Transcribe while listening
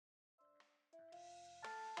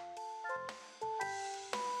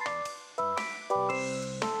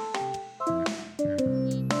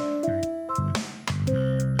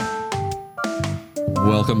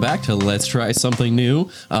Welcome back to Let's Try Something New.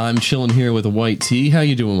 I'm chilling here with a white tea. How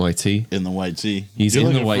you doing, white tea? In the white tea. He's You're in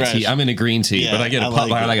the looking white fresh. tea. I'm in a green tea, Yeah, but I get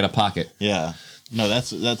I get a pocket. Yeah. No,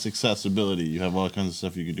 that's accessibility. You have all kinds of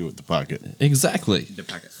stuff you can do with the pocket. Exactly. The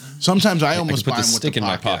packet. Sometimes I almost put buy the them with stick the in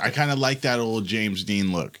my pocket. pocket. I kind of like that old James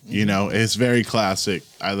Dean look. You know, it's very classic.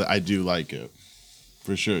 I do like it.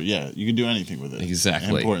 For sure. Yeah, you can do anything with it.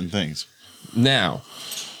 Exactly. Important things. Now,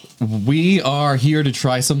 we are here to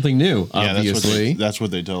try something new, obviously. Yeah, that's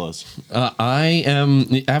what they tell us. I am,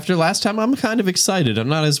 after last time, I'm kind of excited. I'm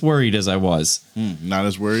not as worried as I was. Not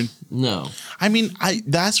as worried. No. I mean,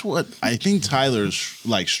 that's what I think Tyler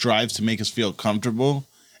strives to make us feel comfortable,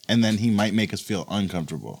 and then he might make us feel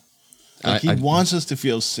uncomfortable. Like he wants us to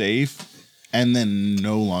feel safe, and then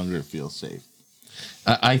no longer feel safe.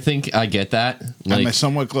 I think I get that. Am I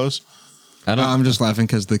somewhat close? I don't. I'm just laughing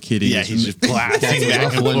because the kitty. Yeah, is he's just blasting back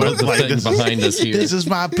and Ruffling forth the like thing this. behind us here. This is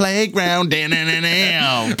my playground. We have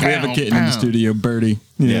a kitten in the studio, Birdie.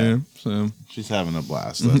 Yeah. So. She's having a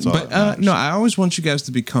blast. That's all. But no, I always want you guys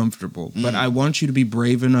to be comfortable, but I want you to be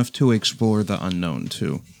brave enough to explore the unknown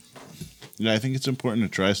too. Yeah, I think it's important to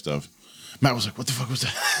try stuff. Matt was like, "What the fuck was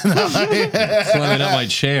that?" Climbing up my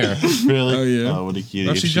chair. Really? Oh yeah. Oh, what a cutie.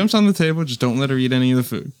 Well, she jumps on the table. Just don't let her eat any of the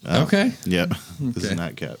food. Okay. Yep. This is Okay.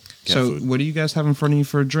 not cat. So, food. what do you guys have in front of you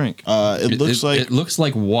for a drink? It looks like it looks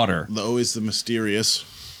like water. always the mysterious.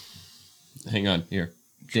 Hang on here.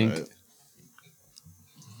 Try Dink. it.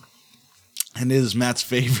 And it is Matt's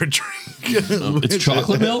favorite drink. It's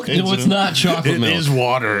chocolate milk? No, it's not chocolate milk. It is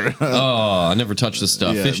water. Oh, I never touch this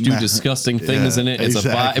stuff. Yeah, Fish do Matt- disgusting things yeah, in it. It's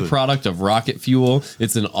exactly. a byproduct of rocket fuel.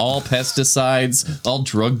 It's in all pesticides. All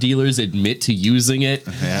drug dealers admit to using it.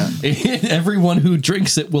 Yeah. Everyone who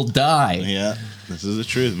drinks it will die. Yeah, this is the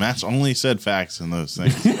truth. Matt's only said facts in those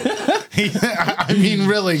things. I mean,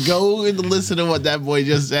 really, go and listen to what that boy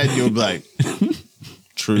just said. You'll be like,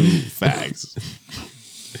 true facts.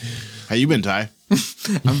 How you been, Ty?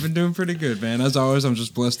 I've been doing pretty good, man. As always, I'm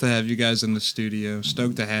just blessed to have you guys in the studio.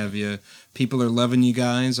 Stoked to have you. People are loving you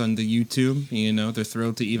guys on the YouTube. You know, they're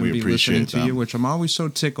thrilled to even We be appreciate listening to them. you, which I'm always so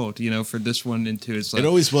tickled, for this one and two. It's like It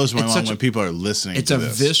always blows my it's mind such when people are listening. it's to a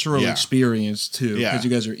this. visceral Yeah. experience too, Yeah. because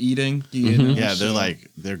you guys are eating. You know, Yeah, so-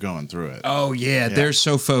 they're going through it. Oh yeah, they're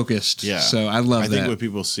so focused. Yeah, so I love I that. think when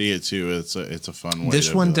people see it too, it's a fun way. This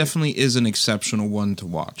to one be like, definitely is an exceptional one to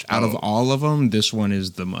watch. Out of Oh. all of them, this one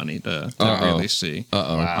is the money to Uh-oh. really see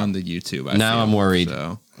on the YouTube. I Now feel. I'm worried.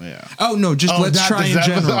 So. Yeah. Oh no, just let's not try this in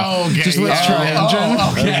episode. general. Oh, okay, Just let's yeah. try in general. I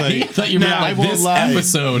was Okay. like, I thought you meant no, I like won't this lie.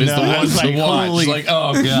 episode is No, the I one was to like, watch. holy- Like,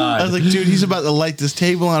 oh god. I was like, dude, he's about to light this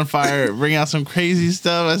table on fire, bring out some crazy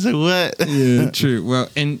stuff. I said, what? Yeah, true. Well,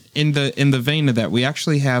 in the vein of that, we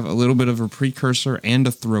actually have a little bit of a precursor and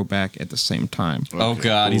a throwback at the same time. Oh Okay,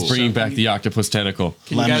 god, he's cool. bringing back the octopus tentacle.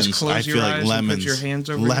 Can you guys Lemons. close I your feel eyes like and lemons. put your hands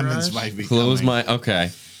over your lemons eyes? might be Close coming. my okay.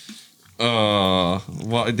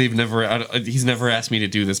 Well, he's never asked me to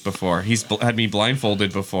do this before. He's had me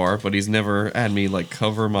blindfolded before, but he's never had me like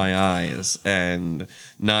cover my eyes and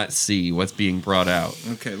not see what's being brought out.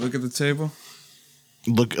 Okay, look at the table.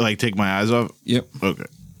 Look, like take my eyes off. Yep. Okay.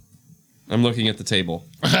 I'm looking at the table.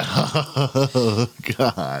 Oh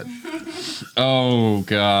God, Oh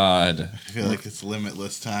god. I feel like it's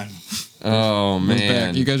limitless time. Oh Look man.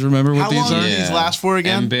 back. You guys remember what How these long are? do these last for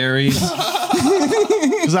again? And berries.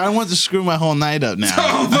 Because I don't want to screw my whole night up now.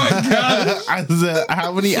 Oh my God! I said,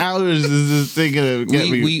 how many hours is this thing gonna get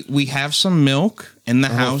me? We have some milk in the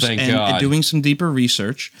house thank and God. doing some deeper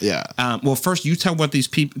research. Yeah. Well, first you tell what these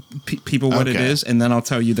people what it Okay. is, and then I'll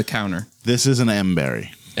tell you the counter. This is an M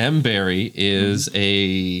berry. M-berry is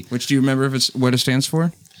a Which do you remember if it's what it stands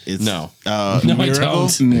for? It's No. No, I miracle.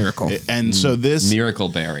 don't. Miracle. And so this miracle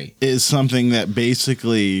berry. is something that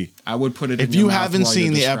basically, I would put it. If in your you mouth haven't while you're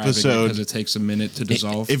seen the describing it, episode- because it takes a minute to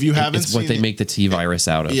dissolve. if you haven't It's what seen they the- make the T virus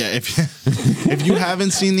out of. yeah, if you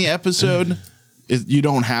haven't seen the episode, you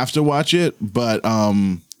don't have to watch it, but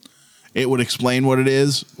it would explain what it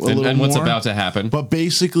is a little And what's more. about to happen. But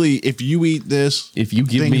basically, if you eat this, If you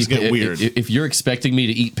give things me get weird. If you're expecting me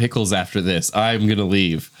to eat pickles after this, I'm gonna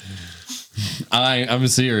leave. I'm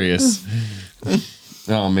serious.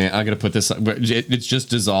 Oh man, I gotta put this. It just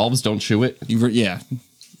dissolves. Don't chew it. Yeah.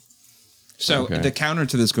 So Okay. the counter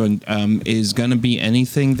to this is going to be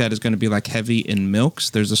anything that is going to be like heavy in milks.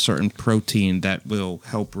 There's a certain protein that will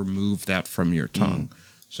help remove that from your tongue.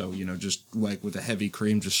 So, just like with a heavy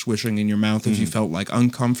cream, just swishing in your mouth. If you felt like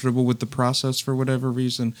uncomfortable with the process for whatever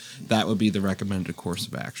reason, that would be the recommended course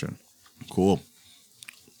of action. cool.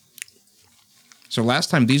 So last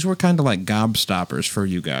time, these were kind of like gobstoppers for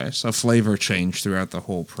you guys, a flavor change throughout the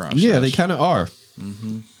whole process. Yeah, they kind of are.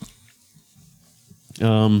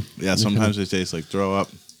 Yeah, sometimes they taste like throw up.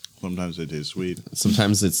 Sometimes they taste sweet.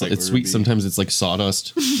 Sometimes it's Like it's sweet. Ruby. Sometimes it's like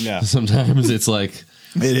sawdust. Yeah. Sometimes it's like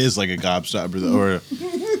It is like a gobstopper, or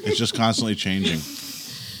it's just constantly changing.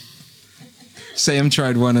 Sam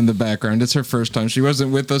tried one in the background. It's her first time. She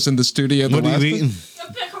wasn't with us in the studio. What are you eating?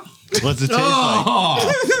 A pickle. What's it taste like?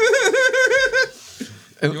 oh.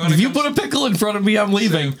 wanna If you come- put a pickle in front of me, I'm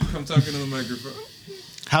leaving. Come talking to the microphone.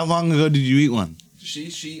 How long ago did you eat one?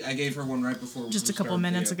 I gave her one right before. Just a couple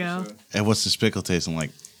minutes ago. And what's this pickle tasting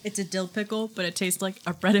like? It's a dill pickle, but it tastes like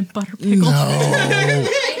a bread and butter pickle.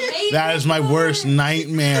 That is my worst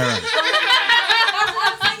nightmare.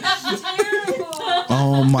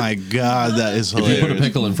 Oh my god, that is If you put a hilarious.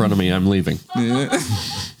 pickle in front of me, I'm leaving. Yeah.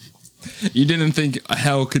 You didn't think a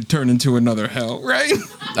hell could turn into another hell, right?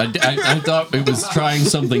 I thought it was trying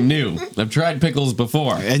something new. I've tried pickles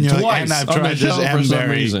before. And you're like, twice and I've on the tried this show for some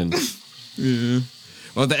M-berry. reason.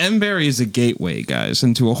 Well, the M-berry is a gateway, guys,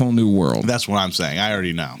 into a whole new world. That's what I'm saying. I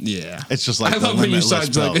already know. Yeah. It's just like I the love when you limitless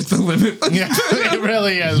sides like pills. it's the limit. Yeah, it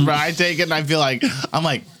really is, bro. I take it and I feel like I'm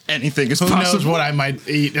like, Anything is who possible. knows what I might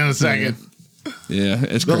eat in a second. Yeah,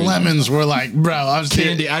 it's The crazy. lemons were like, bro, I was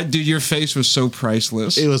Candy, dude, your face was so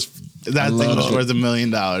priceless. It was that thing love was it. worth $1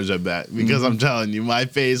 million, I bet. Because I'm telling you, my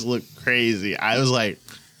face looked crazy. I was like,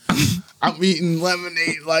 I'm eating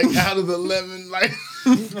lemonade like out of the lemon, like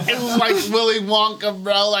it was like Willy Wonka,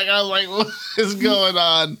 bro. Like I was like, what is going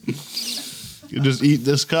on? You just eat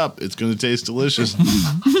this cup; it's gonna taste delicious.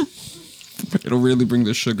 It'll really bring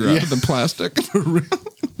the sugar out of the plastic.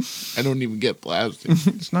 I don't even get plastic.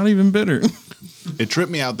 It's not even bitter. It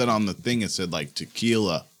tripped me out that on the thing it said like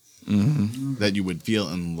tequila, that you would feel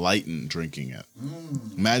enlightened drinking it.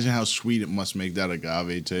 Imagine how sweet it must make that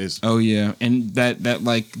agave taste. Oh yeah, and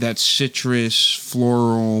that citrus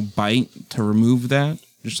floral bite to remove that,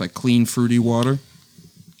 just like clean fruity water.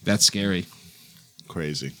 That's scary.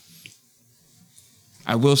 Crazy.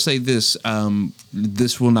 I will say this: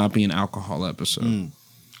 this will not be an alcohol episode,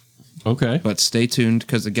 Okay. but stay tuned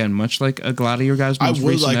because again, much like a lot of your guys' I most would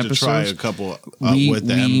recent like to try episodes, a couple with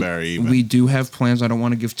the M-berry even. we do have plans. I don't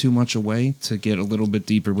want to give too much away to get a little bit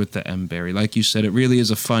deeper with the M-berry. Like you said, it really is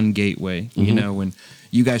a fun gateway. You know, when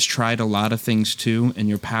you guys tried a lot of things too, and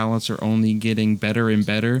your palates are only getting better and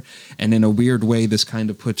better. And in a weird way, this kind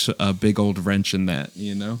of puts a big old wrench in that.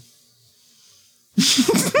 You know,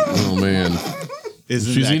 Oh man.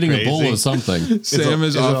 Isn't She's that eating crazy? a bowl of something. Sam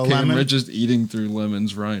is is it off a camera, lemon? just eating through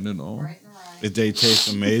lemons, rind and all. Right in the rind. They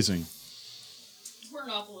taste amazing. We're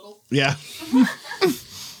off a little. Yeah.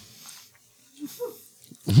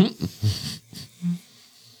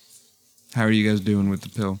 How are you guys doing with the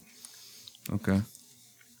pill? Okay,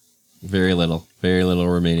 Very little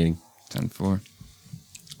remaining. 10-4.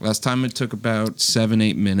 Last time it took about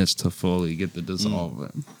 7-8 minutes to fully get the dissolve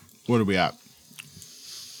in. What are we at?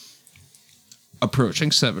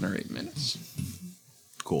 Approaching 7 or 8 minutes.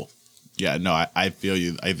 Cool. Yeah, no, I feel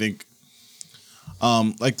you. I think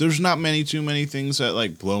like there's not too many things that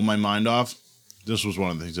like blow my mind off. This was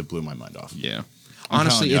one of the things that blew my mind off. Yeah. I'm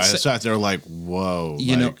Honestly, telling you, I it's sat there like, whoa.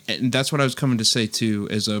 you know, like, and that's what I was coming to say too.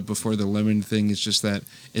 As before the lemon thing is just that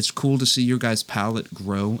it's cool to see your guys' palate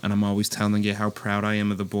grow, and I'm always telling you how proud I am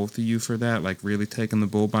of the both of you for that. Like really taking the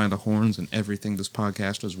bull by the horns and everything this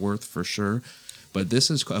podcast is worth for sure. But this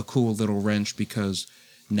is a cool little wrench because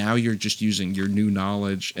now you're just using your new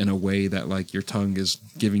knowledge in a way that like your tongue is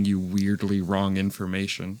giving you weirdly wrong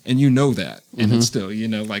information, and you know that, and it's still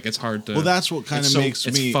like it's hard to. well, that's what kind of makes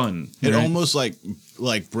it's me fun. It right? almost like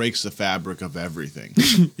breaks the fabric of everything,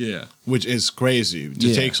 yeah. which is crazy to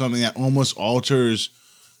Yeah. take something that almost alters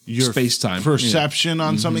your Space-time, perception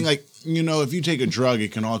on something. Like, if you take a drug,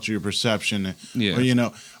 it can alter your perception. Yeah.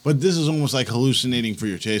 Or, but this is almost like hallucinating for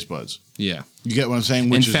your taste buds. Yeah. You get what I'm saying? In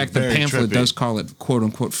Which is fact, the very pamphlet trippy. does call it "quote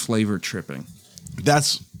unquote" flavor tripping.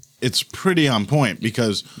 It's pretty on point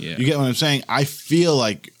because Yeah. you get what I'm saying. I feel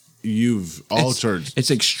like you've altered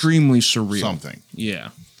It's extremely surreal. something. Yeah.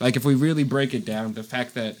 Like if we really break it down, the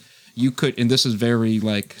fact that you could, and this is very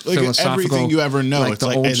like philosophical. everything you ever know, it's the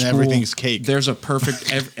like, old and everything's cake. There's a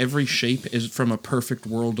perfect, every shape is from a perfect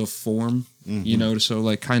world of form, Mm-hmm. so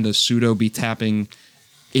like kind of pseudo be tapping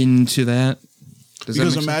into that. Does that Because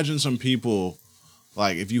make sense? imagine some people,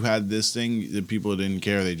 like if you had this thing, the people didn't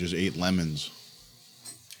care. They just ate lemons.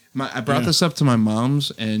 I brought this up to my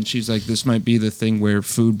mom's, and she's like, "This might be the thing where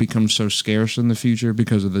food becomes so scarce in the future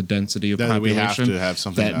because of the density of That we population. have to have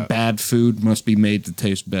something that that- bad food must be made to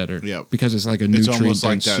taste better. Yep. because it's like a It's almost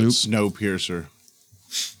like nutrient-dense that soup. Snowpiercer.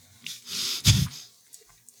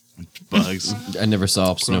 Bugs. I never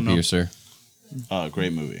saw Grown up. Snowpiercer.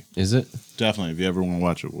 Great movie. Is it? Definitely. If you ever want to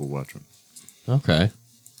watch it, we'll watch it. Okay.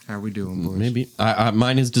 How we doing, boys? Maybe.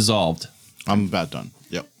 Mine is dissolved. I'm about done.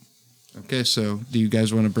 Yep. Okay, so do you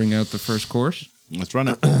guys want to bring out the first course? Let's run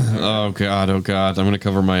it. Oh God. I'm gonna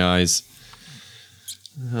cover my eyes.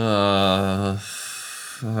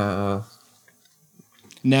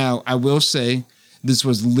 Now, I will say this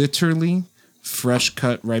was literally fresh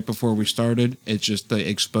cut right before we started. It's just the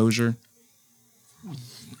exposure.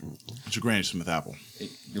 It's a Granny Smith apple.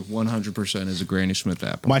 100% is a Granny Smith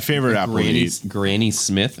apple. My favorite apple to eat. Granny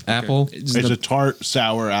Smith apple. It's, It's the- a tart,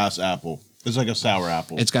 sour ass apple. It's like a sour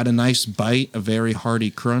apple. it's got a nice bite, a very hearty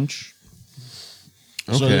crunch.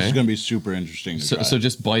 So this Okay. is going to be super interesting to try. So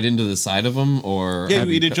just bite into the side of them, or Yeah, have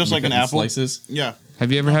you eat it just like cut an in apple. Slices. Yeah.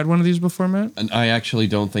 Have you ever had one of these before, Matt? And I actually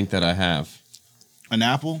don't think that I have. An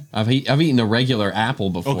apple? I've eaten a regular apple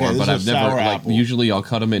before, Okay, this but is I've a never sour like. apple. Usually, I'll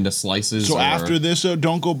cut them into slices. So or- after this, though,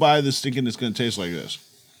 don't go buy this thinking it's going to taste like this.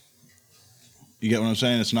 You get what I'm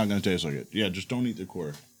saying? It's not going to taste like it. Yeah, just don't eat the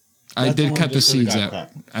core. I That's the did one cut the that should've seeds got out.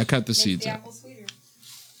 cut. I cut the Makes seeds the out. apple sweeter.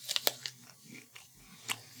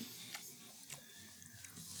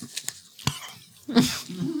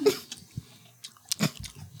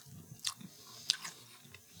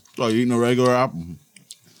 So you eating a regular apple?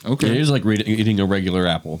 Yeah, Okay. it's like eating a regular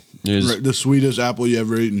apple. It's- The sweetest apple you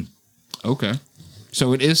ever eaten. Okay.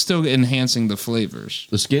 So it is still enhancing the flavors.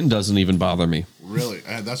 The skin doesn't even bother me. Really?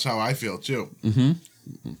 That's how I feel, too.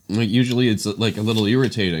 Like usually, it's like a little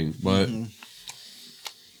irritating, but I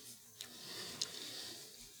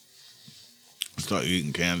thought you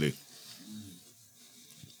eating candy.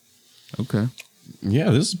 Okay. yeah,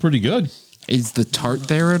 this is pretty good. Is the tart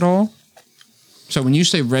there at all? So when you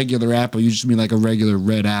say regular apple, you just mean like a regular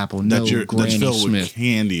red apple, no That's Granny filled with Smith.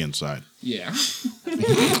 candy inside. Yeah.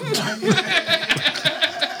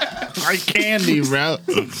 Like candy, bro.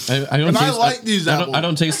 I don't. And I taste, like these I apples.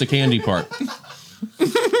 don't taste the candy part.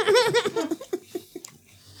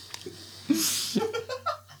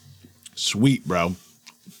 Sweet, bro.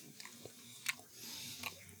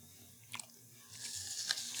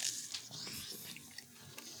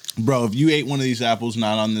 Bro, if you ate one of these apples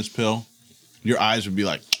not on this pill, your eyes would be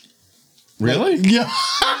like, Really? yeah.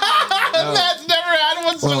 That's never had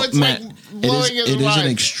one, so Well, it's Matt, like it blowing his is an mind.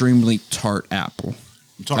 extremely tart apple.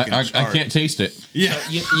 I'm talking I tart. can't taste it. Yeah.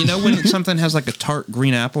 You know when something has like a tart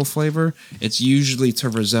green apple flavor, it's usually to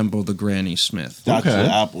resemble the Granny Smith. That's Okay.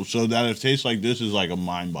 the apple. So that it tastes like this is like a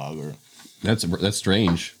mind bogger. That's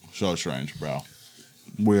strange. So strange, bro.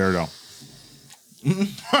 Weirdo.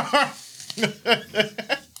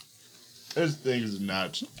 This thing is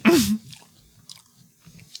nuts.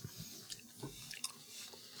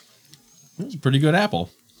 It's a pretty good apple.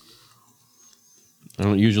 I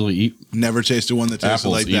don't usually eat. Never tasted one that tasted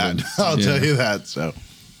Apples like even. that. I'll Yeah. tell you that. So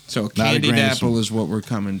So a Not a candied Granny apple Smith. is what we're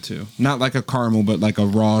coming to. Not like a caramel, but like a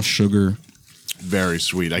raw sugar. very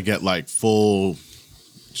sweet. I get like full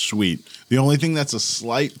sweet. The only thing that's a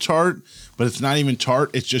slight tart, but it's not even tart.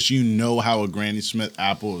 It's just how a Granny Smith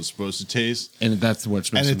apple is supposed to taste. And that's what's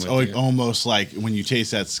And messing it's with like you. almost like when you taste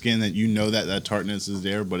that skin that that tartness is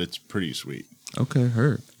there, but it's pretty sweet. Okay,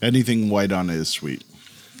 heard. Anything white on it is sweet.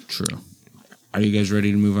 True. Are you guys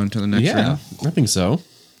ready to move on to the next Yeah, round? I think so.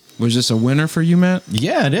 Was this a winner for you, Matt?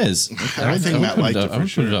 Yeah, it is. I think would Matt put liked it it up. I for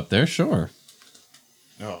would put it sure. up there, sure.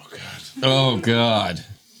 Oh god! Oh God.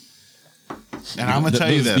 And I'm gonna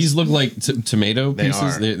tell you this: These look like tomato They pieces.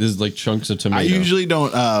 are. There's like chunks of tomato. I usually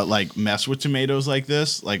don't like mess with tomatoes like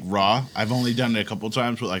this, like raw. I've only done it a couple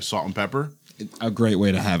times with like salt and pepper. A great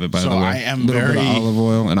way to have it, by So the way. I am little bit very- of olive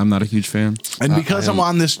oil, and I'm not a huge fan. And because I am- I'm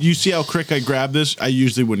on this, you see how quick I grab this? I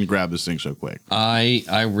usually wouldn't grab this thing so quick. I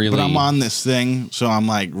really. But I'm on this thing, so I'm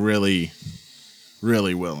like really,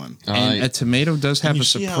 really willing. And a tomato does have You a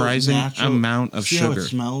see how surprising natural- amount of see how sugar. it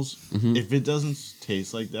smells? Mm-hmm. If it doesn't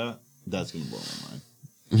taste like that, that's gonna blow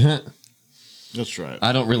my mind. Let's try it.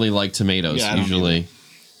 I don't really like tomatoes Yeah, I don't usually.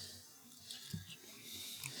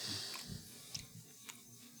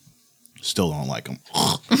 Still don't like them.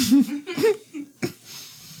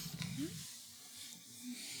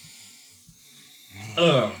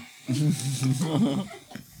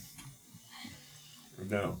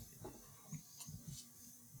 No.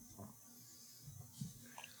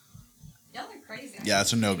 Y'all are crazy. Yeah,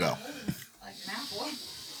 it's a no go. Like an apple.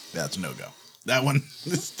 Yeah, it's a no go. That one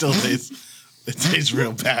it still tastes. It tastes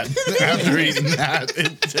real bad. After eating that,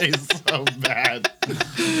 it tastes so bad.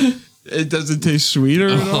 It doesn't taste sweeter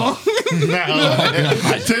at all. No,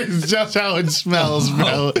 it tastes just how it smells,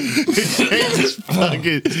 bro. It tastes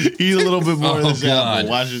fucking. Eat a little bit more of Oh, this God. apple.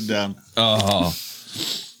 Wash it down. Oh.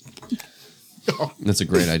 That's a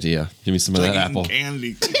great idea. Give me some of Like that eating apple.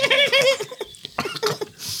 candy.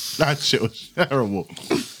 That shit was terrible.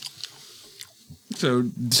 So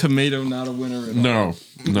tomato not a winner at all. No,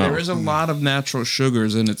 There no. is a lot of natural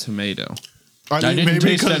sugars in a tomato. I didn't think maybe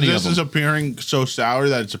taste because any of this them. is appearing so sour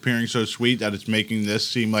that it's appearing so sweet that it's making this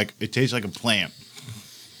seem like it tastes like a plant.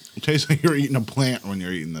 It tastes like you're eating a plant when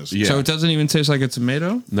you're eating this. Yeah. So it doesn't even taste like a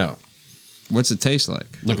tomato? No. What's it taste like?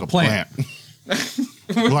 Like a plant.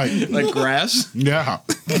 like, Like grass? yeah.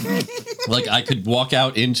 Like I could walk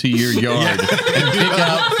out into your yard and pick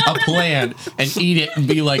out a plant and eat it and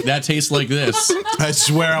be like, that tastes like this. I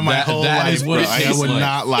swear on my That- whole that life, is what bro. it I tastes would like.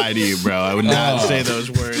 not lie to you, bro. I would not Oh. say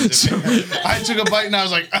those words. I took a bite and I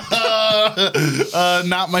was like,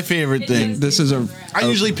 not my favorite thing. This is a- I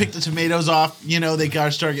usually pick the tomatoes off. You know, they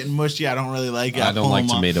gotta start getting mushy. I don't really like it. I don't pull like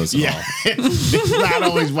them off. tomatoes at Yeah, all. it's not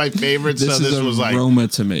always my favorite. This so is this a was like, Roma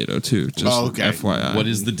tomato too. Just Oh, okay. FYI. What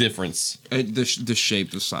is the difference? The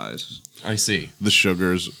shape, the size? I see. the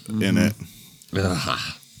sugars in it. Ugh.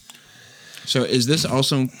 So is this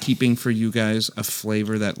also keeping for you guys a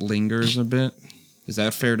flavor that lingers a bit? Is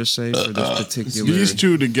that fair to say for this particular? These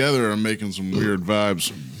two together are making some weird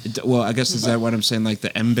vibes. Well, I guess is that what I'm saying? Like the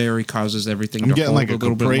emberry causes everything I'm to getting hold like a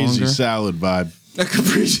little bit caprese longer. salad vibe. A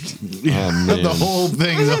caprese. Oh, man. The whole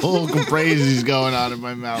thing, the whole caprese's going on in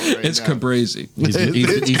my mouth right It's now. caprese. It's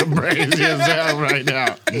caprese salad right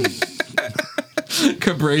now.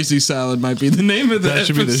 Caprese salad might be the name of the That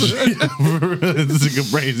should be episode. It's a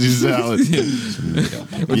caprese salad.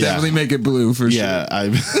 We'll Yeah. definitely make it blue for Yeah,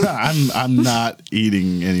 I'm not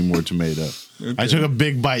eating any more tomato. I took a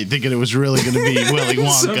big bite thinking it was really going to be Willy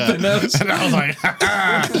Something Wonka, else. and I was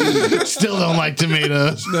like, still don't like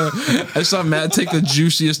tomatoes. sure. I saw Matt take the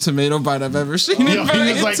juiciest tomato bite I've ever seen. Yo, in my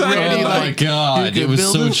he was like entire ready, Oh life. my like, god, you it can was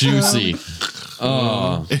build so a juicy.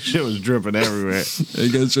 Oh, That shit was dripping everywhere. Are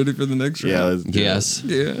you guys ready for the next round? Yeah, let's do it. yes.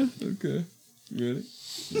 Yeah. Okay. You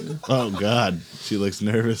ready? Oh God, she looks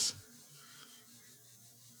nervous.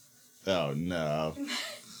 Oh no.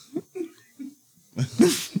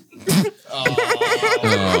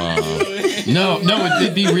 No,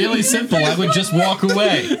 it'd be really simple. I would just walk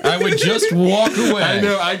away. I would just walk away. I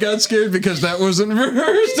know. I got scared because that wasn't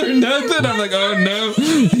rehearsed or nothing. I'm like, oh no,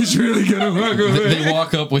 he's really gonna walk away. They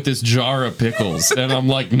walk up with this jar of pickles, and I'm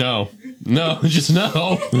like, no, just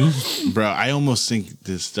no. Bro, I almost think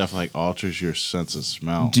this stuff like alters your sense of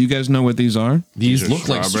smell. Do you guys know what these are? These are look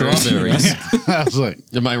like strawberries. strawberries. I was like,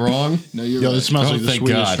 Am I wrong? No, you're yo, this smells Oh, like the thank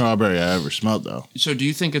sweetest God. strawberry I ever smelled, though. So, do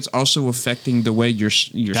you think it's also affecting the way you're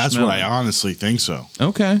That's smelling? what I honestly think so.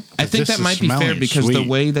 Okay, I think this that is might be fair smelling because the sweet.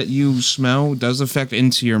 way that you smell does affect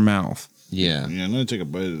into your mouth. Yeah. Yeah, I'm gonna take a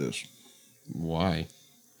bite of this. Why?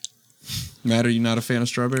 Matt, are you not a fan of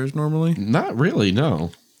strawberries normally? Not really.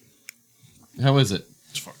 No. How is it?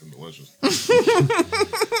 It's fucking delicious.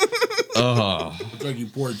 Oh, It's like you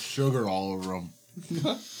poured sugar all over them.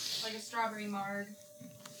 Like a strawberry marg.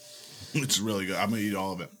 It's really good. I'm gonna eat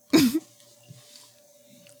all of it.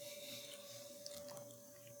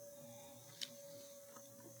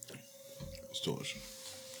 It's delicious.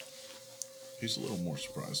 He's a little more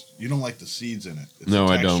surprised. You don't like the seeds in it. It's No,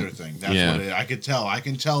 a I texture don't. thing. That's Yeah. what it is. I can tell.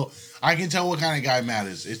 I can tell what kind of guy Matt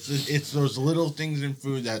is. It's those little things in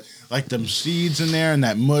food that like them seeds in there and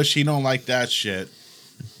that mush. He don't like that shit.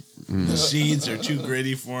 The seeds are too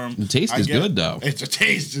gritty for him. The taste is good, though. It's a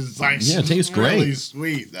taste. It's like Yeah, it tastes really great.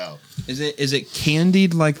 sweet though. Is it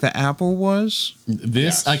candied like the apple was? this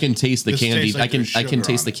Yes. I can taste the This candied. tastes like I can there's I can sugar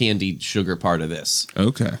taste on the it. candied sugar part of this.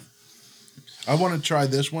 Okay. I want to try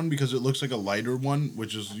this one because it looks like a lighter one,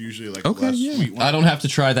 which is usually like Okay, a less yeah. sweet one. I don't have to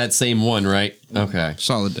try that same one, right? Okay.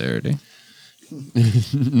 Solidarity.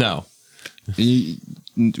 No.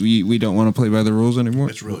 We don't want to play by the rules anymore.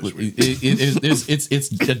 It's really sweet.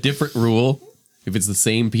 It's a different rule. If it's the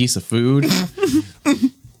same piece of food,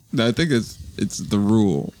 No, I think it's the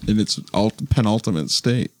rule in its penultimate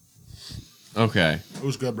state. okay. It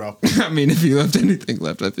was good, bro. I mean, if you left anything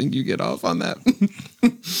left, I think you get off on that.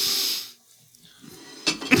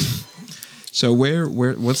 So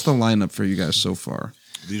what's the lineup for you guys so far?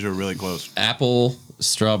 These are really close. Apple,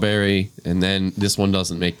 strawberry, and then this one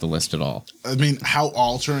doesn't make the list at all. I mean, how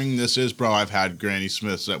altering this is, bro. I've had Granny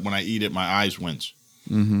Smiths that when I eat it, my eyes wince.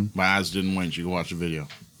 Mm-hmm. My eyes didn't wince. You can watch the video.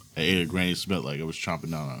 I ate a Granny Smith like I was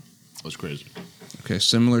chomping down on it. It was crazy. Okay,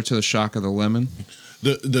 similar to the shock of the lemon.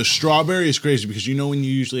 The strawberry is crazy because you know when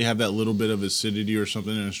you usually have that little bit of acidity or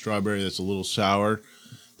something in a strawberry that's a little sour.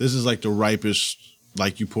 This is like the ripest.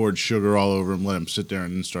 Like you poured sugar all over them, let them sit there,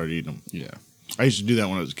 and then start eating them. Yeah, I used to do that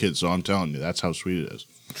when I was a kid, so I'm telling you, that's how sweet it is.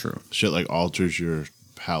 true. Shit like alters your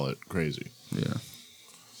palate crazy. Yeah.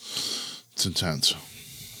 It's intense.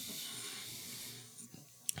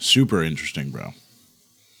 Super interesting, bro.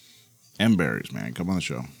 M berries, man. Come on the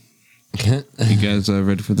show. You guys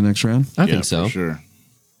ready for the next round? I think so. For sure.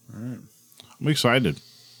 All right. I'm excited.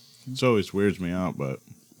 It always weirds me out, but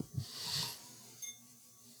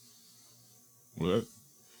what?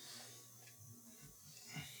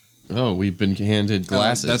 Oh, we've been handed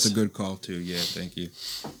glasses. That's a good call too. Yeah, thank you.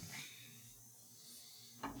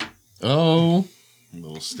 Oh, A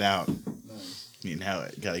little stout. You know,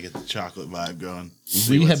 gotta get the chocolate vibe going.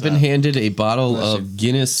 we have been handed a bottle Bless of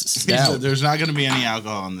Guinness Stout. There's not gonna be any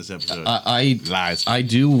alcohol in this episode. Lies. I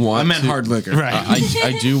do want. I meant to, hard liquor. Right.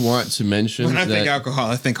 I do want to mention When I think that alcohol,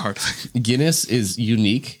 I think hard liquor. Guinness is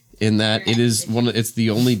unique in that it is it's the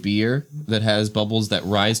only beer that has bubbles that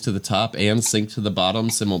rise to the top and sink to the bottom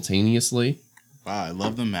simultaneously. Wow, I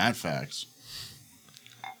love the Matt facts.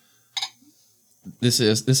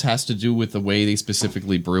 This has to do with the way they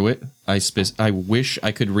specifically brew it. I wish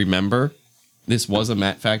I could remember. This was a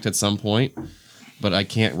Matt fact at some point, but I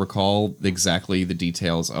can't recall exactly the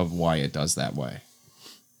details of why it does that way.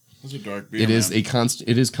 It's a dark beer. It is man.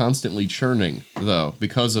 it is constantly churning though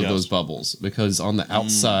because of Yes. those bubbles. Because on the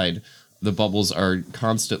outside, the bubbles are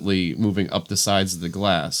constantly moving up the sides of the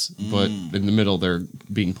glass, but in the middle they're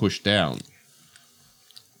being pushed down.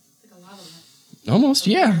 Like a lava lamp. Almost,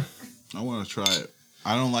 yeah. I want to try it.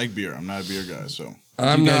 I don't like beer. I'm not a beer guy, so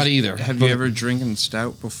I'm You guys- not either. Have you ever drinking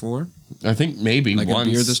stout before? I think maybe Like a once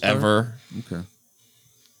beer this dark? ever. Okay.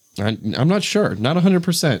 I'm not sure. Not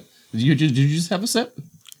 100%. Did you just have a sip?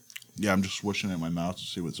 yeah, I'm just swishing it in my mouth to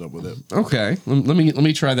see what's up with it. Okay. Let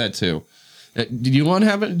me try that too. Did you want to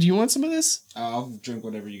have it? Do you want some of this? I'll drink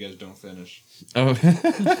whatever you guys don't finish. Oh.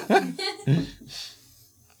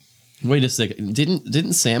 Wait a second.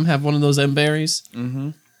 Didn't Sam have one of those M berries? Mm-hmm.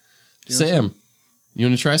 Sam, you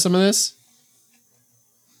want to try some of this?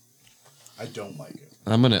 I don't like it.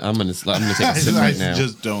 I'm gonna take a sip I right now.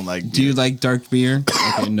 just don't like. Do you beer. like dark beer?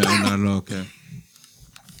 Okay, no, not at all. Okay.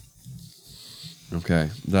 Okay,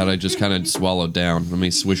 that I just kind of swallowed down. Let me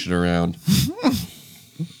swish it around.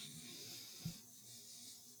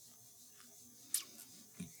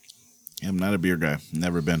 Yeah, I'm not a beer guy.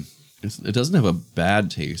 Never been. It doesn't have a bad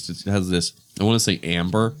taste. It has this, I want to say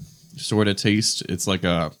amber sort of taste. It's like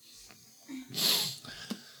a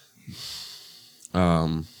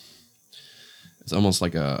it's almost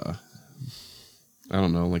like a, I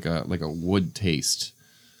don't know, like a wood taste.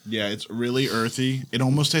 Yeah, it's really earthy. It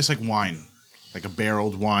almost tastes like wine, like a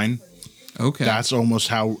barreled wine. Okay. That's almost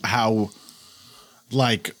how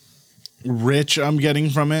like rich I'm getting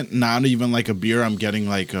from it. Not even like a beer. I'm getting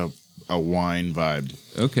like a wine vibe.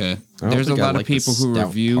 okay. don't There's a think I lot like of the people who stout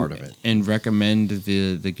review part of it. and recommend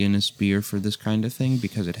the Guinness beer for this kind of thing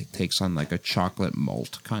because it takes on like a chocolate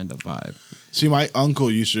malt kind of vibe. See, my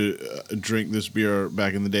uncle used to drink this beer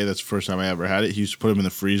back in the day. That's the first time I ever had it. He used to put them in the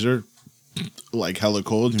freezer, like hella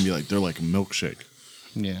cold, and be like, they're like a milkshake.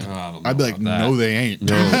 Yeah. I'd be like, no, they ain't.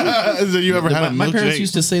 So you ever had a My parents milkshake?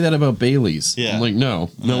 used to say that about Bailey's. Yeah. I'm like, no,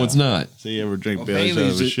 it's not. So you ever drink Bailey's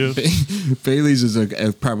out of a shoe? Bailey's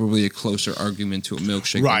is probably a closer argument to a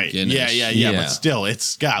milkshake. Right. Than Yeah, Guinness. yeah. Yeah. But still,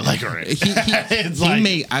 it's got liquor in it. It's He like,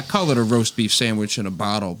 may, I call it a roast beef sandwich in a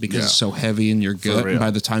bottle because it's Yeah. so heavy in your gut. real. And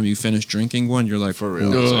by the time you finish drinking one, you're like, For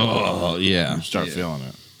real. Oh, yeah. you start feeling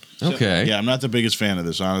it. Okay. Yeah, I'm not the biggest fan of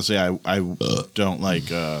this. Honestly, I don't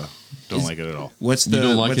like it at all. What's the? You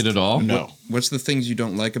don't like what's it at all? No. What's the things you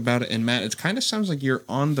don't like about it? And Matt, it kind of sounds like you're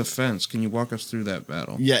on the fence. Can you walk us through that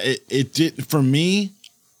battle? Yeah, it did for me.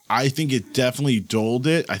 I think it definitely dulled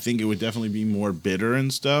it. I think it would definitely be more bitter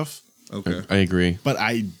and stuff. Okay. I agree. But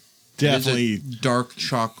I Is definitely, it dark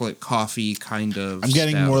chocolate coffee kind of? I'm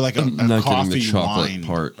getting stout? more like a I'm not getting coffee the chocolate wine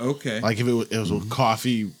part. Okay. Like if it was a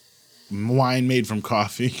coffee wine made from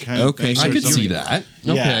coffee kind Okay, of thing. so I or could something. see that.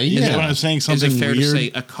 Yeah, Okay, you know yeah. what I'm saying? Is Something it fair weird. to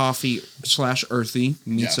say a coffee / earthy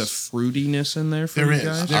meets a Yes. fruitiness in there for There you is.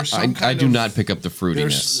 guys? There's some I kind do of- not pick up the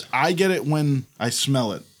fruitiness. I get it when I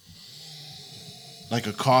smell it, like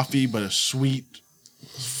a coffee, but a sweet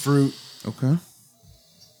fruit. Okay.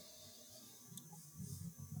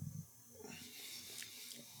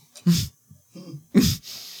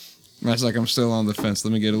 That's like I'm still on the fence.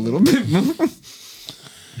 Let me get a little bit more.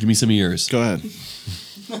 Give me some of yours. Go ahead.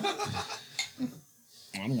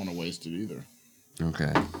 I don't want to waste it either.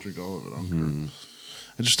 Okay. Drink all of it. I don't care.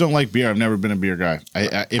 I just don't like beer. I've never been a beer guy.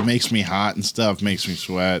 It makes me hot and stuff. Makes me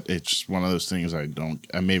sweat. It's just one of those things I don't.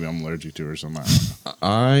 Maybe I'm allergic to or something.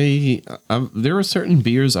 I don't know. There are certain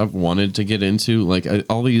beers I've wanted to get into, like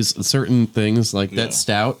all these certain things, like Yeah. that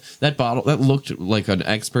stout, that bottle that looked like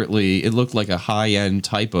it looked like a high end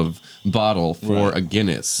type of bottle for Right. a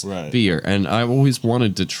Guinness Right. beer, and I've always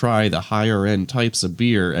wanted to try the higher end types of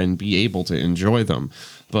beer and be able to enjoy them.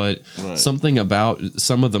 but Right. something about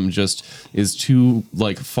some of them just is too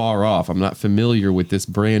like far off. I'm not familiar with this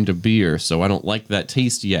brand of beer, so I don't like that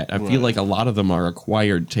taste yet. I feel Right. like a lot of them are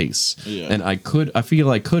acquired tastes, Yeah. and I feel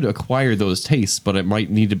I could acquire those tastes, but I might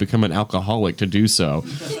need to become an alcoholic to do so.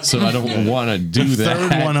 So I don't want to do The that.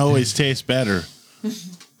 third one always tastes better.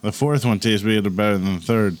 The fourth one tastes better than the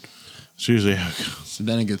third. It's usually how it goes. So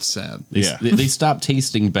then it gets sad. Yeah. They stop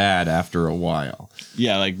tasting bad after a while.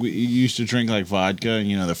 Yeah, like we used to drink like vodka,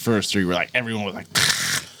 and the first three were like everyone was like,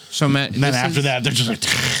 So Matt, and then this after is that they're just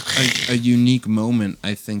like, a unique moment,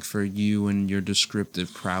 I think, for you and your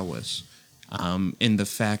descriptive prowess, in the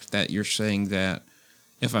fact that you're saying that,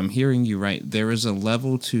 if I'm hearing you right, there is a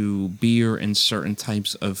level to beer and certain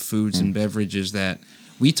types of foods and beverages that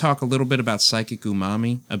we talk a little bit about psychic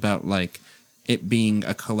umami, about like it being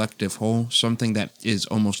a collective whole, something that is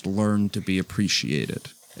almost learned to be appreciated.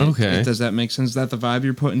 Okay. Does that make sense? Is that the vibe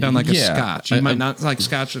you're putting down? Like a Yeah. scotch. You I- might not like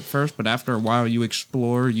scotch at first, but after a while you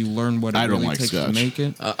explore, you learn what it I don't really like takes to scotch. make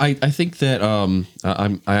it. I think that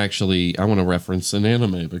I want to reference an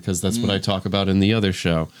anime because that's what I talk about in the other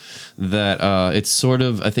show. That it's sort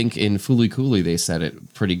of, I think in Fooly Cooly they said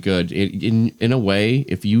it pretty good. In a way,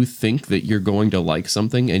 if you think that you're going to like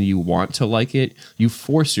something and you want to like it, you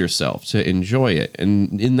force yourself to enjoy it.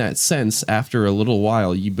 And in that sense, after a little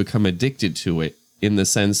while, you become addicted to it. In the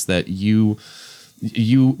sense that you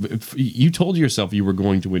told yourself you were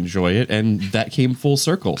going to enjoy it, and that came full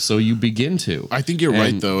circle. So you begin to. I think you're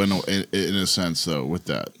right And- though, in a sense though, with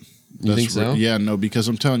that. You think so? Yeah, no, because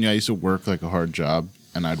I'm telling you, I used to work like a hard job,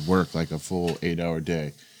 and I'd work like a full 8-hour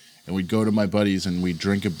day, and we'd go to my buddies and we'd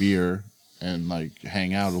drink a beer and like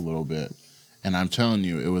hang out a little bit, and I'm telling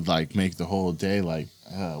you, it would like make the whole day like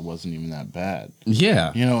it wasn't even that bad.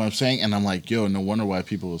 Yeah. You know what I'm saying? And I'm like, yo, no wonder why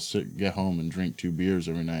people will get home and drink 2 beers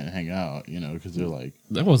every night and hang out. Because they're like,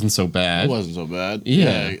 That wasn't so bad. it wasn't so bad.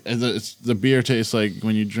 Yeah. And the beer tastes like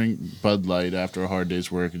when you drink Bud Light after a hard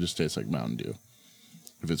day's work. It just tastes like Mountain Dew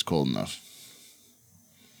if it's cold enough.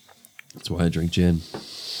 That's why I drink gin.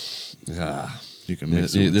 Ah. You can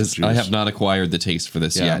mix it with the juice. I have not acquired the taste for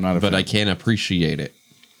this Yeah, yet, I'm not a but fan. I can appreciate it.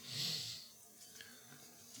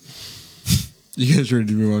 You guys ready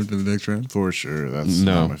to move on to the next round? For sure. That's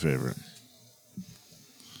No. not my favorite.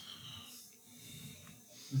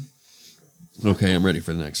 Okay, I'm ready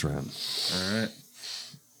for the next round. All right.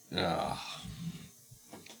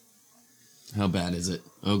 How bad is it?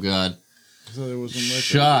 Oh, God. So there wasn't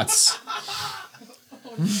Shots.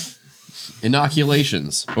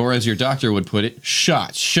 Inoculations. Or as your doctor would put it,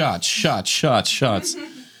 shots, shots, shots, shots, shots.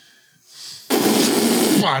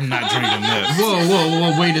 I'm not drinking this.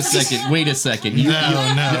 Whoa, wait a second.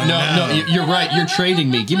 No, you're right. You're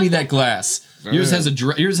trading me. Give me that glass. Yours has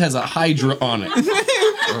a Hydra on it.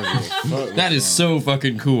 That is so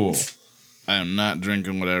fucking cool. I am not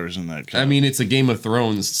drinking whatever's in that cup. I mean, it's a Game of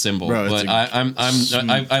Thrones symbol, Bro, it's but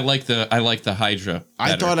a I like the Hydra. I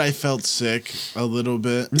better. thought I felt sick a little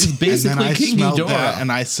bit. This is basically and then I King smelled Ghidorah. that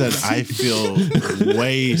and I said, I feel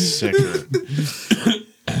way sicker.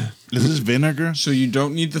 Is this vinegar? So you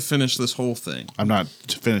don't need to finish this whole thing. I'm not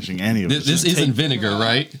finishing any of This this. isn't vinegar,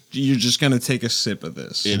 right? You're just gonna take a sip of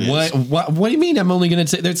this. It is. What do you mean? I'm only gonna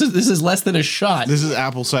take this is less than a shot. This is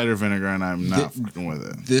apple cider vinegar, and I'm not fucking with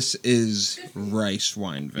it. This is rice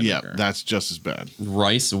wine Yeah, vinegar. that's just as bad.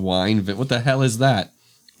 Rice wine. What the hell is that?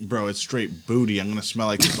 Bro, it's straight booty. I'm gonna smell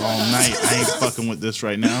like this all night. I ain't fucking with this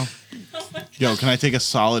right now. Yo, can I take a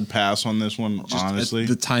solid pass on this one? Just honestly,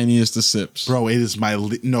 the tiniest of sips. bro, it is my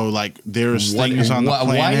there's things on the planet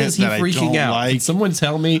why is he that I freaking don't out? like. Can someone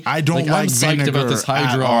tell me? I don't I'm like psyched about this vinegar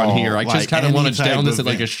Hydra at on here. I all. just Like kind of want any to down type this of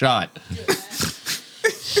at like a shot.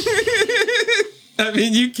 I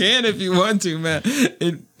mean, you can if you want to, man.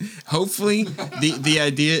 Hopefully, the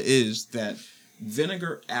idea is that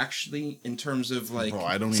vinegar actually, in terms of like, Bro,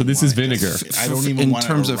 I don't. So even this is wanna- vinegar. I don't even in want it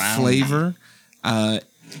terms of around flavor,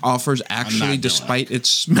 offers not actually, doing despite its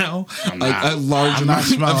smell, a not- large I'm not amount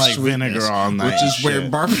smelling of like sweetness, vinegar all night. which is where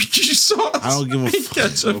Shit. barbecue sauce. I don't give a and fuck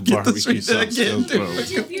ketchup what get the barbecue sweetness sauce again, does, dude. bro.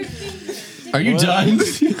 With your fingers. Are you done?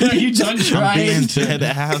 Are you done I'm trying? being dead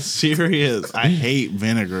ass serious. I hate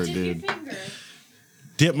vinegar, Dip your dude. finger.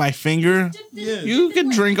 Dip my finger. You can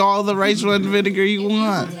drink all the rice wine vinegar you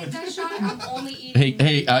want, Take that shot. I'm only eating.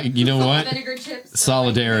 Hey, you know what? Vinegar chips.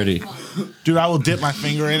 Solidarity. dude. I will dip my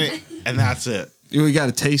finger in it, and that's it. We got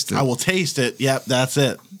to taste it. I will taste it. Yep, that's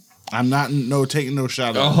it. I'm not taking no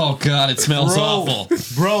shot of it. Oh God, it smells awful.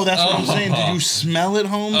 Bro, that's what I'm saying. Did you smell it,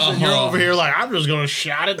 Holmes? And you're Uh-huh. over here like, I'm just gonna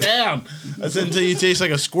shot it down. That's until you taste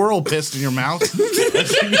like a squirrel pissed in your mouth.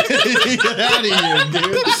 Get out of here,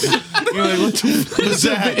 dude. You're like, what the was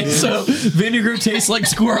that? dude? So vinegar tastes like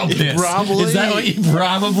squirrel piss. Probably. Is that what you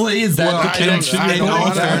probably? Is that Well, the I connection? don't- I in don't all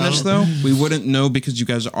know. fairness, though, we wouldn't know because you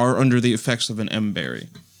guys are under the effects of an M berry.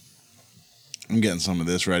 I'm getting some of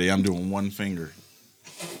this ready. I'm doing one finger.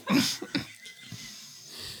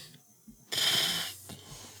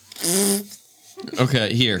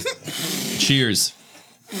 Okay, here. Cheers.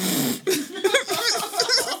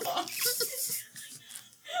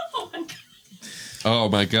 Oh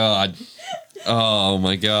my god. Oh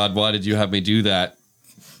my god. Why did you have me do that?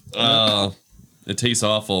 It tastes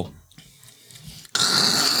awful.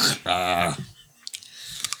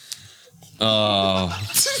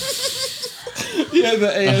 Yeah, the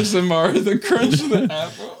ASMR, the crunch of the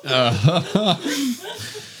apple.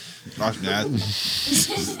 Gosh, Nat.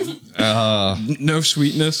 No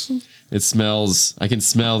sweetness. It smells. I can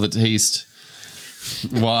smell the taste.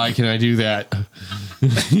 Why can I do that?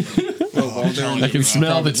 I can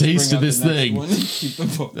smell the taste of this thing.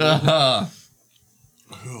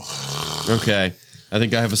 Okay. I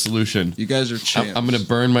think I have a solution. You guys are champs. I'm going to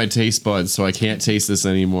burn my taste buds so I can't taste this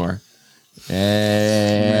anymore.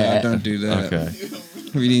 Yeah, don't do that. Okay.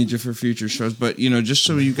 We need you for future shows, but just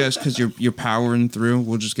so you guys, because you're powering through,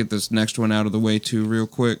 we'll just get this next one out of the way too, real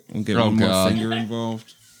quick. We'll get one more God. finger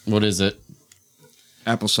involved. What is it?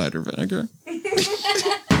 Apple cider vinegar.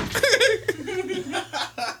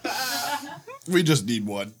 We just need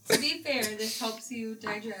one. To be fair, this helps you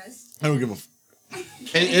digest. I don't give a.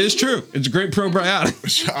 It is true. It's a great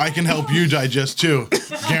probiotic. I can help you digest too.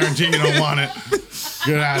 Guarantee you don't want it.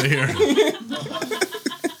 Get out of here.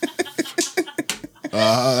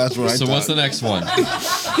 That's what I So thought. what's the next one?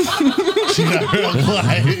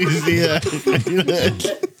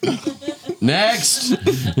 Next. I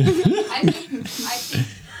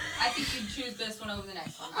think you'd choose this one over the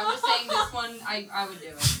next one. I'm just saying this one, I would do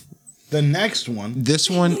it. The next one. This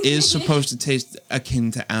one is supposed to taste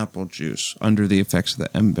akin to apple juice under the effects of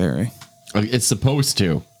the M berry. It's supposed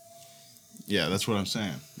to. Yeah, that's what I'm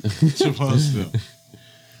saying. It's supposed to.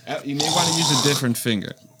 You may want to use a different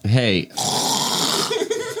finger. Hey,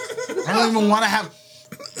 I don't even want to have.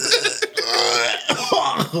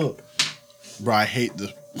 Bro, I hate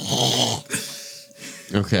this.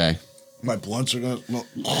 okay. My blunts are gonna smell.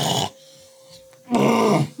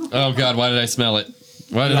 Oh God, why did I smell it?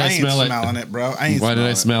 Why did I ain't smell it? smelling it, bro. I ain't Why did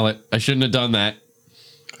I smelling smell it? I shouldn't have done that.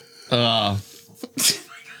 Oh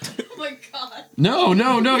my god. No,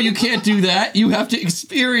 you can't do that. You have to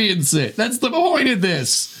experience it. That's the point of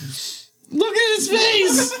this. Look at his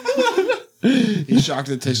face. He's shocked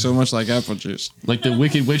it tastes so much like apple juice. Like the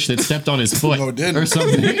wicked witch that stepped on his foot No, it didn't. or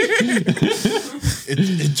something.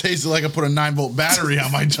 It tasted like I put a 9-volt battery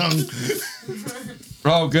on my tongue.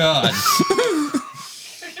 Oh God.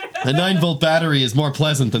 A 9-volt battery is more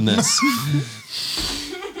pleasant than this.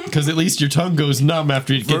 Because at least your tongue goes numb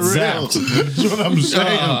after it For gets real. zapped. That's what I'm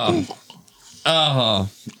saying.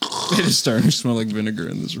 It is starting to smell like vinegar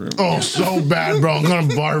in this room. Oh, so bad, bro. I'm gonna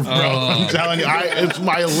barf, bro. I'm telling you, it's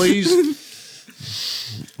my least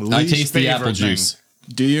I taste the favorite apple thing. juice.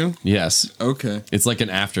 Do you? Yes. Okay. It's like an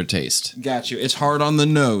aftertaste. Got you. It's hard on the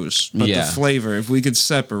nose, but Yeah. the flavor, if we could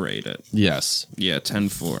separate it. Yes. Yeah,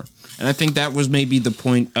 10-4. And I think that was maybe the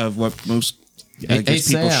point of what most Hey, gets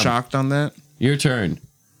people Sam. shocked on that. Your turn.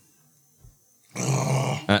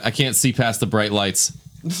 I can't see past the bright lights.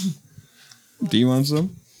 Do you want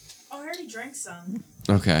some? Oh, I already drank some.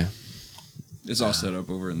 Okay. It's all set up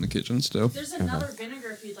over in the kitchen still. There's another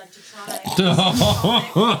vinegar if you'd like to try.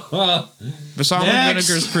 Balsamic Next.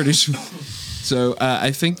 vinegar is pretty sweet. So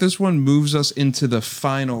I think this one moves us into the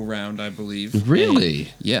final round, I believe. Really?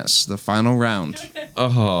 And yes, the final round.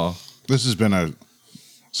 Oh. This has been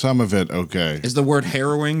some of it okay. Is the word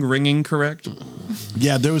harrowing ringing correct?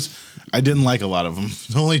 Yeah, I didn't like a lot of them.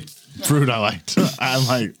 The only fruit I liked.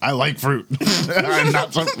 I like fruit. I'm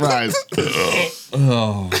not surprised.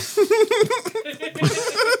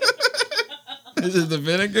 Is it the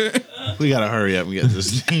vinegar? We gotta hurry up and get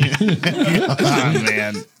this thing. Oh,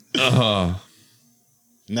 man.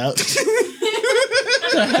 No.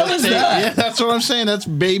 Yeah, that's what I'm saying. That's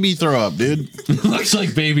baby throw up, dude. Looks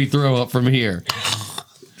like baby throw up from here.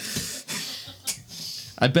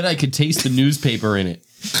 I bet I could taste the newspaper in it.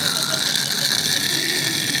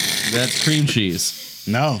 That's cream cheese.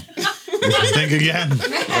 No. Think again.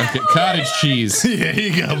 Okay, cottage cheese. There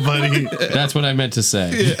you go, buddy. That's what I meant to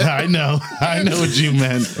say. I know what you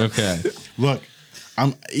meant. Okay. Look,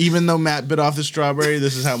 even though Matt bit off the strawberry,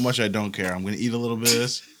 this is how much I don't care. I'm gonna eat a little bit of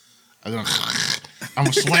this. I'm I'm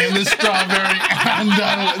gonna slam this strawberry. I'm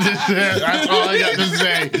done with this shit. That's all I got to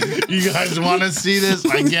say. You guys want to see this?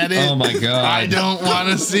 I get it. Oh my god! I don't want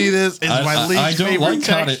to see this. It's my least I don't favorite like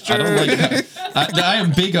texture. I don't like. I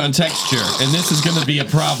am big on texture, and this is going to be a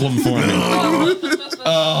problem for me.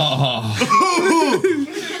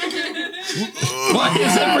 Why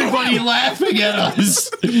is everybody laughing at us?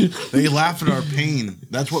 They laugh at our pain.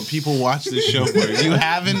 That's what people watch this show for. You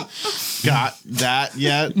haven't got that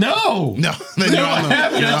yet? No, No, then no, I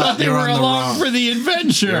haven't. I thought they were along for the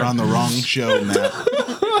adventure. You're on the wrong show, Matt.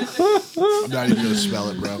 I'm not even gonna spell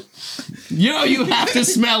it, bro. You have to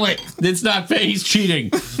smell it. It's not fair. He's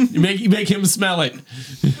cheating. Make him smell it.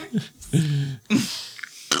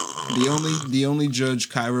 The only judge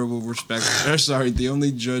Kyra will respect. The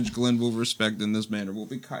only judge Glenn will respect in this manner will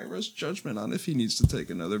be Kyra's judgment on if he needs to take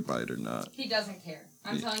another bite or not. He doesn't care.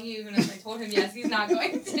 I'm telling you, even if I told him yes, he's not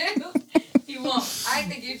going to. He won't. I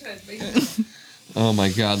think you should, but he won't. Oh my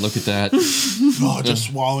god, look at that. Oh, just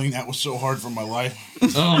swallowing that was so hard for my life.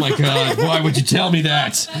 Oh my god, why would you tell me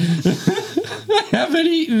that? I haven't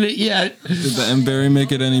eaten it yet. Did the M-berry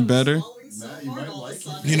make it any better?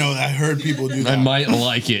 You know, I heard people do that. I might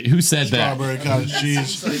like it. Who said that? Strawberry cottage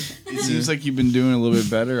cheese. It seems like you've been doing a little bit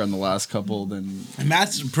better on the last couple than And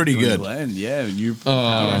that's pretty good. Glenn. Yeah, you're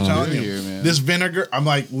I'm telling you, here, man. this vinegar, I'm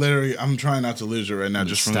like literally, I'm trying not to lose it right now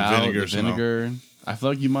just from the Stout, vinegar. the vinegar. I feel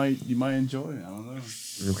like you might enjoy it. I don't know.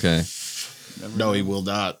 Okay. Never No, know. he will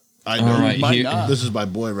not. I know. All right. might Here, not. This is my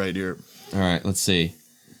boy right here. all right. Let's see.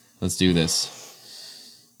 Let's do this.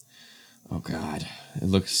 Oh god, it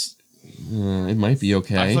looks. It might be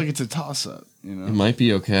okay. I feel like it's a toss up. You know. It might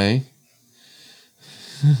be okay.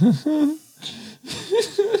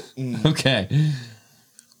 Okay.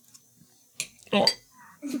 Oh.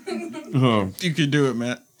 You can do it,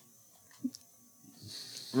 Matt.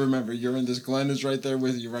 Remember, you're in this. Glenn is right there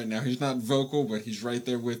with you right now. He's not vocal, but he's right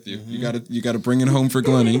there with you. Mm-hmm. You gotta bring it home for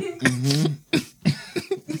Glenny.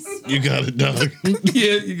 You got it, Doug.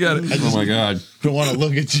 Yeah, you got it. Oh my god. Don't want to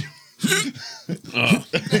look at you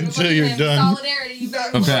until you're done. Solidarity, you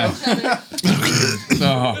better Okay. each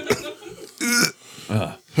other.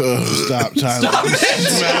 Oh. Stop, Tyler.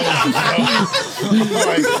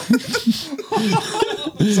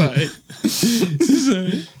 Sorry.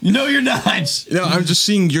 No, you're not. No, I'm just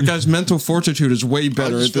seeing your guys' mental fortitude is way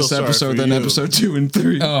better just at this feel sorry episode for than you. episode 2 and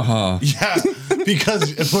 3. Uh-huh. Yeah,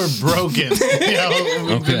 because we're broken. You know,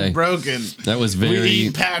 we've Okay. been broken. That was We very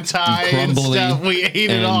eat pad thai and crumbly stuff. We ate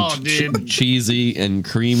it and all, dude. cheesy and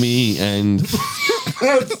creamy and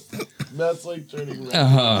That's like turning red.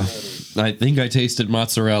 I think I tasted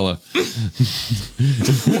mozzarella.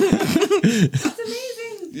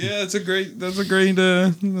 Yeah, that's a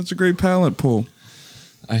great palate pull.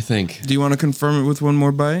 I think. Do you want to confirm it with one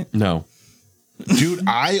more bite? No. Dude,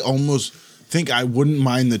 I almost think I wouldn't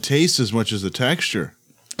mind the taste as much as the texture.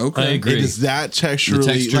 Okay. I agree. It is that texturally.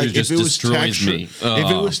 The texture like, just if it was destroys me. If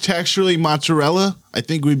it was texturally mozzarella, I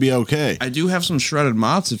think we'd be okay. I do have some shredded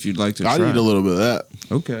mozz if you'd like to I'd try. eat a little bit of that.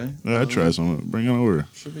 Okay. Yeah, I'd try some. Bring it over.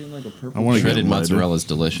 Should be in like a purple. I want to get Shredded lighter. mozzarella is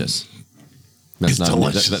delicious. That's It's not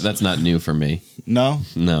delicious. that's not new for me. No?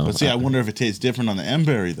 No. But see, I wonder if it tastes different on the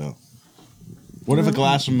M-berry, though. What if a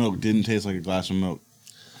glass of milk didn't taste like a glass of milk?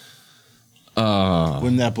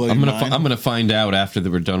 Wouldn't that blow your I'm mind? gonna find out after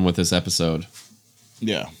that we're done with this episode.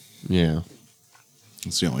 Yeah. Yeah.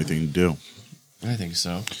 That's the only thing to do. I think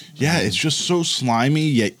so. Yeah, it's just so slimy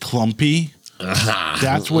yet clumpy.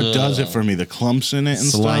 That's what does it for me. The clumps in it and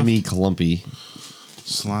Slimy, clumpy. stuff.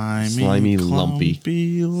 Slimy, Slimy, lumpy.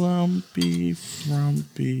 lumpy,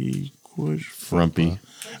 frumpy, quish, Frumpy.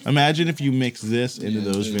 Imagine if you mix this into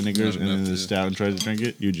Yeah, those it's vinegars not and then enough the to- stout and try to drink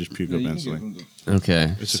it, you just puke up instantly.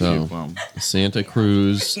 Okay. It's a So puke bomb. Santa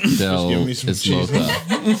Cruz del give me some cheese.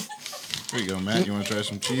 Ismota. Here you go, Matt. You want to try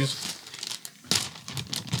some cheese?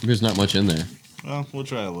 There's not much in there. Well, we'll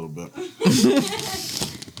try a little bit.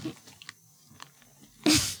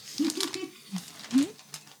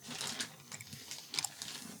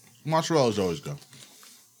 Mozzarella's always good.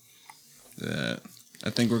 I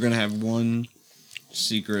think we're gonna have one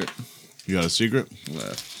secret You got a secret?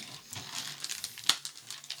 left.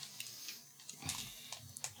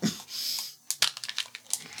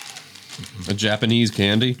 A Japanese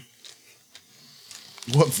candy.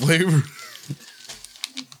 What flavor?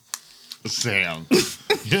 Sam,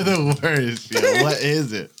 you're the worst. Yeah, what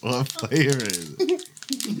is it? What flavor is it?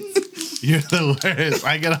 You're the worst.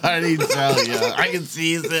 I can already tell you. I can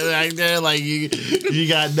see you sitting right there like you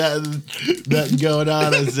got nothing going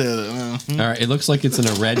on. I said, All right. It looks like it's in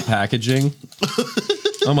a red packaging.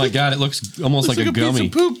 Oh my god! It looks almost like a gummy.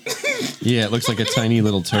 piece of poop. Yeah, it looks like a tiny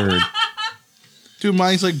little turd. Dude,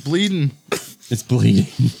 mine's like bleeding. It's bleeding.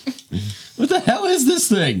 What the hell is this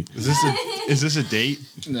thing? Is this a date?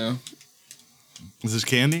 No. Is this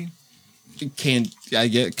candy? I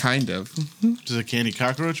get kind of. Is it a candy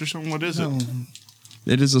cockroach or something? What is it?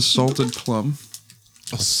 It is a salted plum.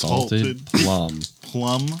 A Salted plum.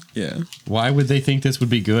 plum. Yeah. Why would they think this would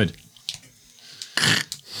be good?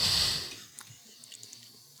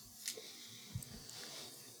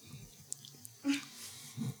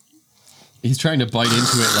 He's trying to bite into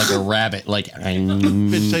it like a rabbit. Like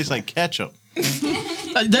It tastes like ketchup.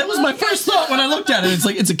 that was my first thought when I looked at it. It's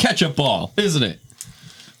like it's a ketchup ball, isn't it?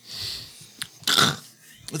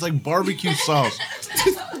 It's like barbecue sauce.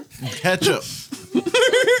 Ketchup.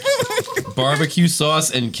 Barbecue sauce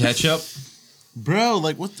and ketchup. Bro,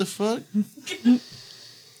 like what the fuck?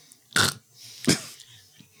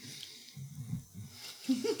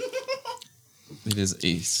 It is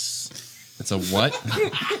It's a what?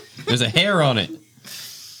 There's a hair on it.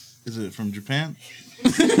 Is it from Japan? How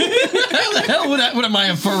the hell what am I,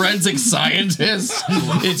 a forensic scientist?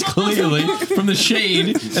 It's clearly from the shade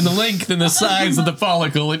and the length and the size of the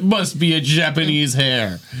follicle. It must be a Japanese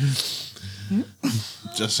hair.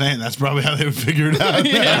 Just saying, that's probably how they would figure it out.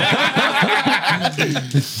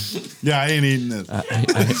 Yeah, I ain't eating this.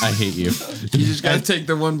 I hate you. You just gotta take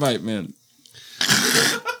the one bite, man. Pop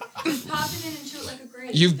it in and chew it like a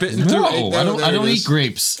grape. You've bitten through it. No, I don't it eat is.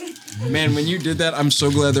 grapes. Man, when you did that, I'm so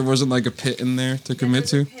glad there wasn't like a pit in there to commit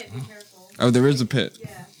There's a to. pit, be careful. Oh, there is a pit.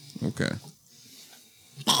 Yeah. Okay.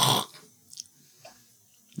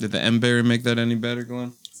 Did the M-berry make that any better,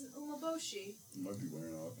 Glenn? It's an umeboshi.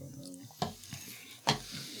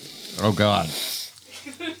 Oh God.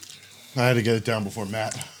 I had to get it down before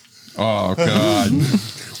Matt. Oh God.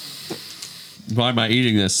 Why am I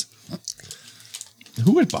eating this?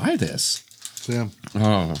 Who would buy this? Sam.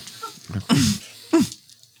 Oh.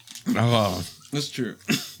 Oh. That's true.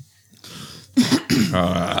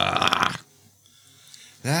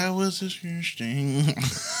 That was interesting.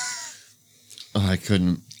 Oh, I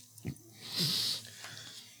couldn't. My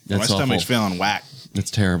That's stomach's awful. feeling whack.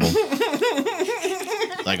 That's terrible.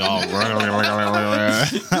 Like all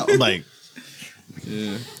like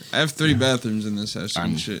Yeah. I have 3 bathrooms in this house. You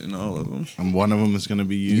can shit in all of them. and one of them is going to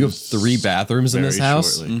be used. You have 3 bathrooms in very this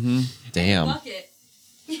house? shortly. Damn. Bucket.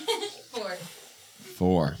 4.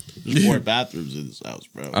 4. There's 4 bathrooms in this house,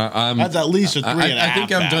 bro. I'm, That's at least a 3 and a I half.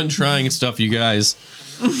 think I'm done trying stuff, you guys.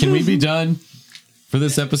 Can we be done for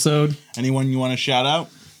this episode? Anyone you want to shout out?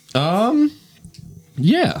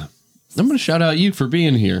 Yeah. I'm going to shout out you for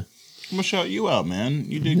being here. I'm gonna shout you out, man.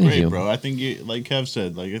 You did Thank great, you. bro. I think you, like Kev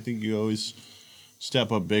said, like I think you always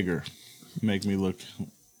step up bigger, make me look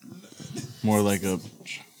more like a.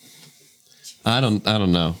 I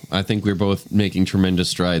don't know. I think we're both making tremendous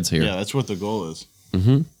strides here. Yeah, that's what the goal is.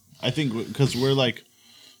 Mm-hmm. I think because we're like,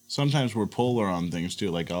 sometimes we're polar on things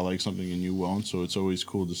too. Like I'll like something and you won't, so it's always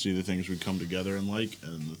cool to see the things we come together and like,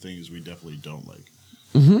 and the things we definitely don't like.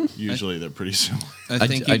 Mm-hmm. Usually they're pretty similar. I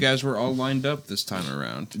think I- you guys were all lined up this time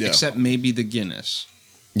around. Yeah. Except maybe the Guinness.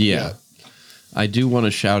 Yeah. I do want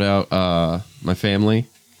to shout out my family.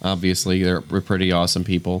 Obviously, we're pretty awesome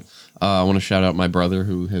people. I want to shout out my brother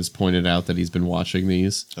who has pointed out that he's been watching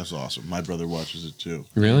these. That's awesome. My brother watches it too.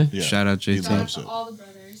 Really? Yeah. Shout out He JT. loves it. All the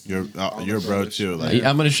brothers. Your bro too. Like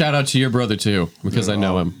I'm going to shout out to your brother too because I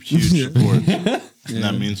know him. Huge support. And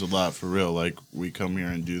that means a lot for real. Like we come here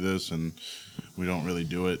and do this, and we don't really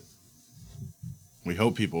do it. We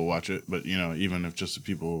hope people watch it, but you know, even if just the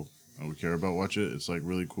people we care about watch it, it's like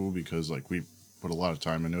really cool because like we put a lot of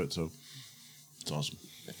time into it. So it's awesome.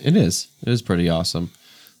 It is. It is pretty awesome.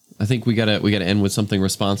 I think we gotta end with something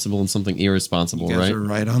responsible and something irresponsible, You guys right? are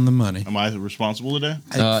right on the money. Am I responsible today?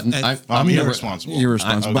 I'm I'm the- irresponsible. You're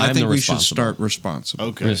responsible. I'm I think the we should responsible. start responsible.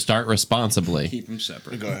 We're gonna Okay. start responsibly. Keep them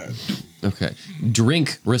separate. Go ahead. Okay.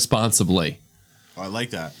 Drink responsibly. Oh, I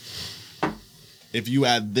like that. If you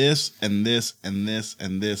add this and this and this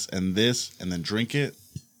and this and this and then drink it,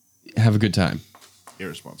 Have a good time.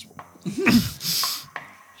 irresponsible.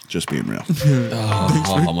 Just being real.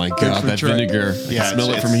 Oh my god, for that trying. vinegar. I Yeah, can smell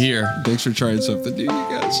it it's- from here. Thanks for trying something new, you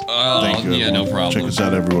guys. Oh, Thank you. yeah, no everyone. problem. Check us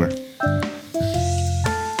out everywhere.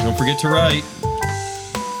 Don't forget to write.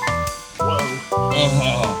 Whoa.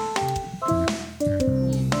 Oh.